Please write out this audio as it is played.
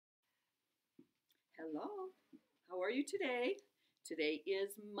Hello. How are you today? Today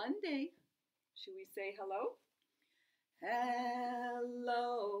is Monday. Should we say hello?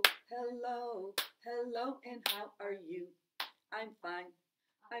 Hello, hello, hello, and how are you? I'm fine,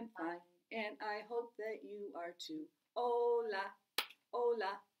 I'm fine, and I hope that you are too. Hola,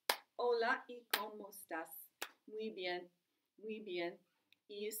 hola, hola, ¿y cómo estás? Muy bien, muy bien,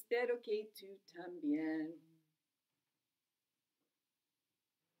 y espero que tú también.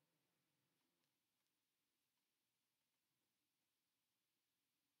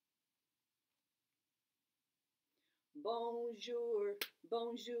 Bonjour,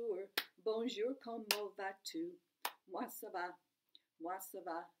 bonjour, bonjour, comment vas-tu? Moi ça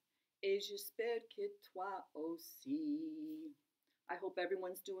va, et j'espère que toi aussi. I hope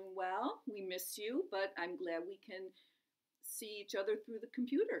everyone's doing well. We miss you, but I'm glad we can see each other through the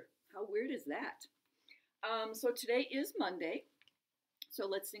computer. How weird is that? So today is Monday, so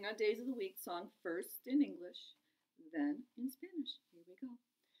let's sing our Days of the Week song first in English, then in Spanish. Here we go.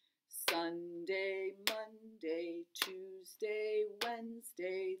 Sunday, Monday, Tuesday,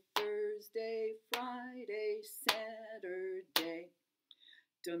 Wednesday, Thursday, Friday, Saturday,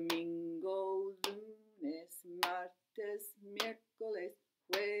 Domingo, lunes, martes, miércoles,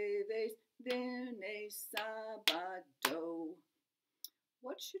 jueves, viernes, sábado.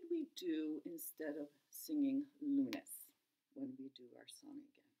 What should we do instead of singing lunes when we do our song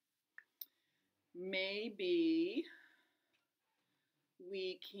again? Maybe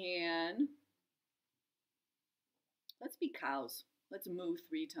we can, let's be cows. Let's moo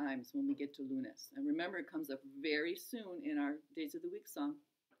 3 times when we get to lunes. And remember, it comes up very soon in our Days of the Week song.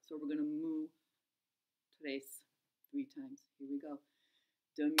 So we're going to moo tres 3 times. Here we go.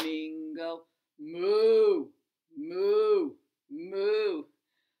 Domingo, moo, moo, moo.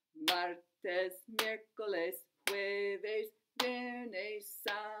 Martes, miércoles, jueves, viernes,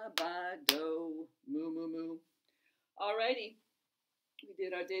 sábado. Moo, moo, moo. Alrighty. We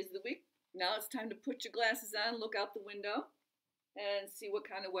did our Days of the Week. Now it's time to put your glasses on, look out the window, and see what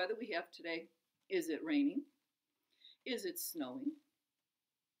kind of weather we have today. Is it raining? Is it snowing?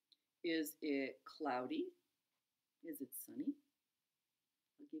 Is it cloudy? Is it sunny?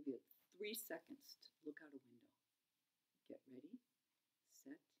 I'll give you 3 seconds to look out a window. Get ready,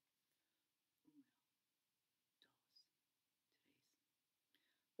 set, 1, 2, 3.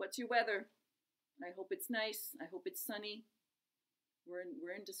 What's your weather? I hope it's nice. I hope it's sunny.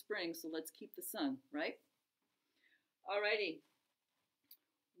 We're into spring, so let's keep the sun, right? Alrighty.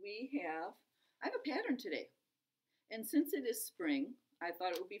 I have a pattern today. And since it is spring, I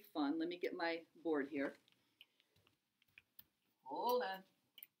thought it would be fun. Let me get my board here. Hold on.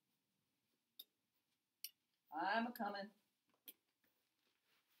 I'm a-coming.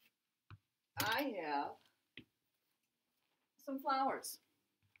 I have some flowers.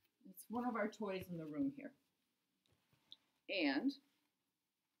 It's one of our toys in the room here. And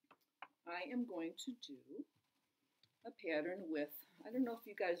I am going to do a pattern with, I don't know if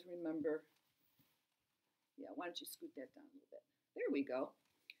you guys remember, yeah, why don't you scoot that down a little bit. There we go.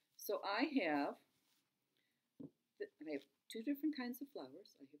 So I have 2 different kinds of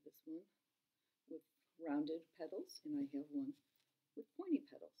flowers. I have this one with rounded petals, and I have one with pointy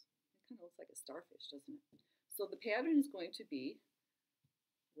petals. It kind of looks like a starfish, doesn't it? So the pattern is going to be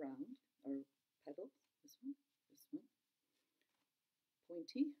round, or petals, this one,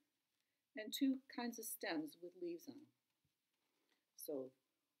 pointy, and 2 kinds of stems with leaves on them. So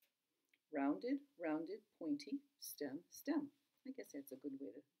rounded, rounded, pointy, stem, stem. I guess that's a good way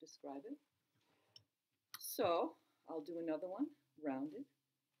to describe it. So I'll do another one, rounded,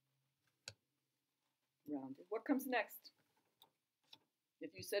 rounded. What comes next?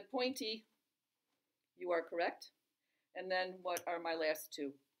 If you said pointy, you are correct. And then what are my last 2? I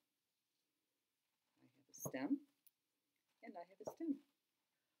have a stem, and I have a stem.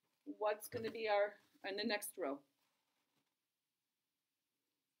 What's going to be in the next row?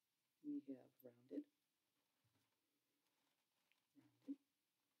 We have rounded,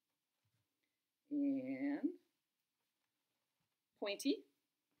 and pointy.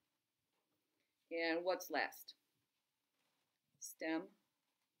 And what's last? Stem,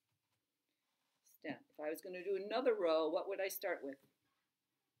 stem. If I was going to do another row, what would I start with?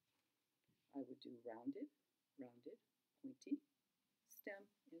 I would do rounded, rounded, pointy, stem,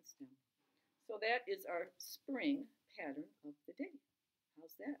 and stem. So that is our spring pattern of the day.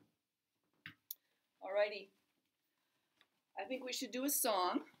 How's that? Alrighty. I think we should do a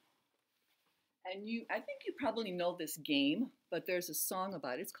song. And I think you probably know this game, but there's a song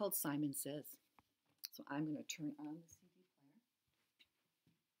about it. It's called Simon Says. So I'm going to turn on the CD player.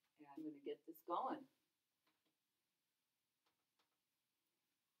 And I'm going to get this going.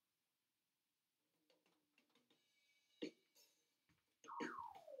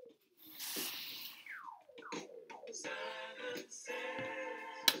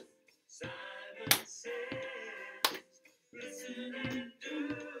 Listen and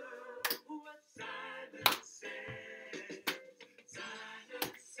do what Simon says.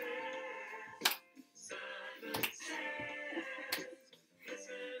 Simon says. Simon says.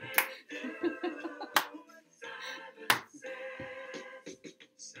 Listen and do what Simon says.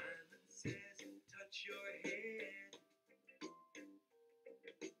 Simon says, touch your head.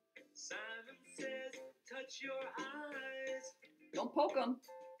 Simon says, touch your eyes. Don't poke them.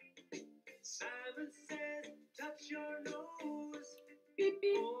 Simon says, touch your nose. Beep,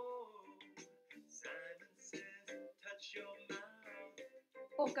 beep. Oh, Simon says, touch your mouth.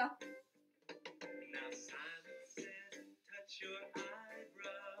 Polka. Now Simon says, touch your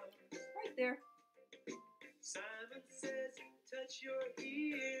eyebrows. Right there. Simon says, touch your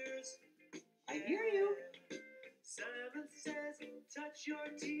ears. I hear you. Simon says, touch your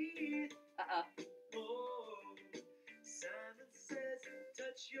teeth. Uh-uh. Oh, Simon says,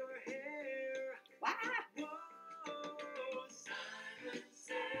 touch your hair. Wah! Whoa, Simon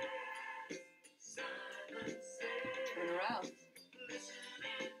says, Simon says. Turn around. Listen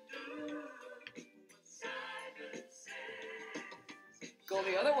and do what Simon says. Go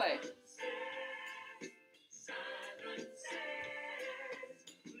the other way. Simon says,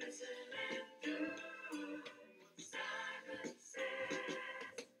 listen and do what Simon says.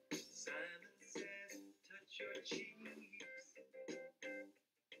 Simon says, touch your cheeks.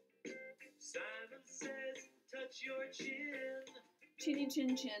 Simon says, touch your chin. Chinny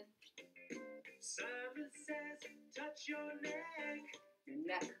chin chin. Simon says, touch your neck. Your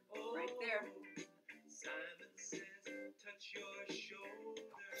neck. Oh, Right there. Simon says, touch your shoulders.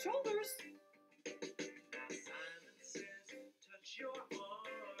 Shoulders. Now Simon says, touch your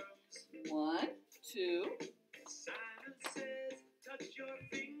arms. 1, 2. Simon says, touch your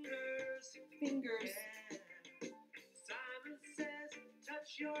fingers. Fingers. Yeah. Simon says,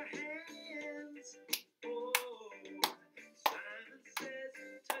 touch your hands. Oh, Simon says,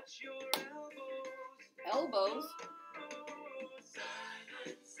 touch your elbows. Elbows. Oh,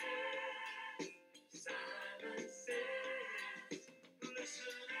 Simon says, Simon says,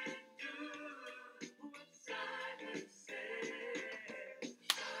 listen and do what Simon says.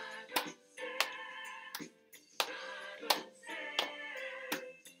 Simon says, Simon says,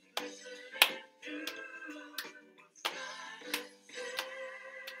 listen and do what Simon says.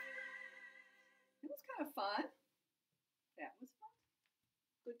 It was kind of fun. That was fun.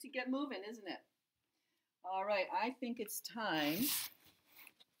 Good to get moving, isn't it? All right, I think it's time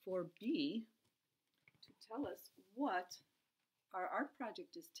for B to tell us what our art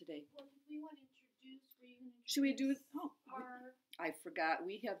project is today. Well, did we want to introduce? Were you going to Should we do? Oh, our? I forgot.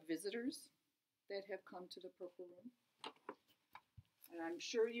 We have visitors that have come to the Purple Room, and I'm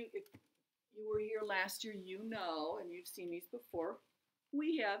sure if you were here last year, you know, and you've seen these before.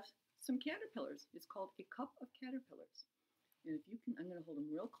 We have some caterpillars. It's called A Cup of Caterpillars. And if you can, I'm going to hold them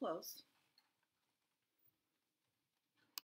real close